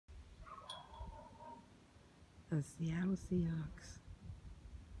The Seattle Seahawks.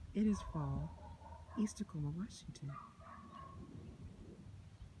 It is fall. East Tacoma, Washington.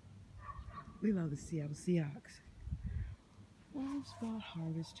 We love the Seattle Seahawks. Well, it's about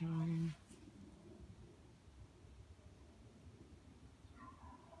harvest time.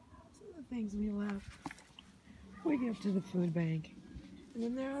 Some of the things we left, we give to the food bank. And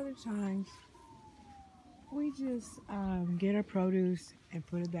then there are other times we just get our produce and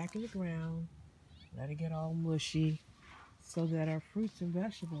put it back in the ground, let it get all mushy so that our fruits and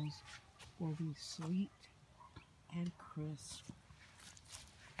vegetables will be sweet and crisp.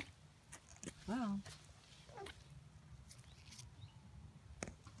 Well,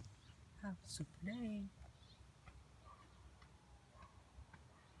 have a super day.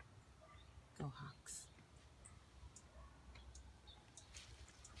 Go Hawks.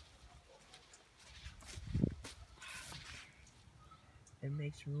 It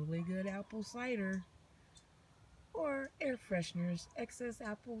makes really good apple cider or air fresheners. Excess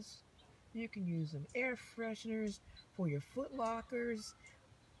apples, you can use them. Air fresheners for your foot lockers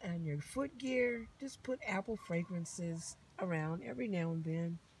and your foot gear. Just put apple fragrances around every now and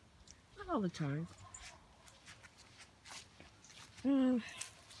then. Not all the time.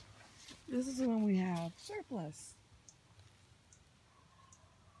 This is when we have surplus.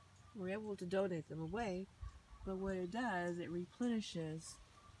 We're able to donate them away, but what it does, it replenishes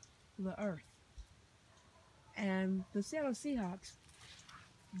the earth. And the Seattle Seahawks,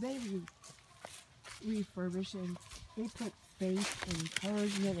 they refurbish and they put faith and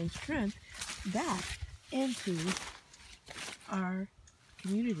encouragement and strength back into our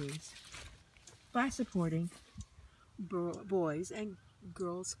communities by supporting boys and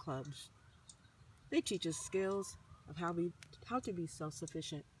girls clubs. They teach us skills of how to be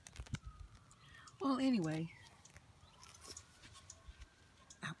self-sufficient. Well, anyway,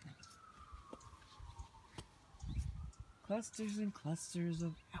 apples. Clusters and clusters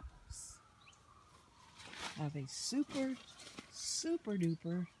of apples. Have a super, super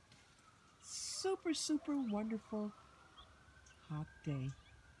duper, super, super wonderful hot day.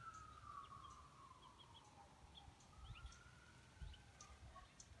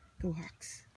 Go Hawks.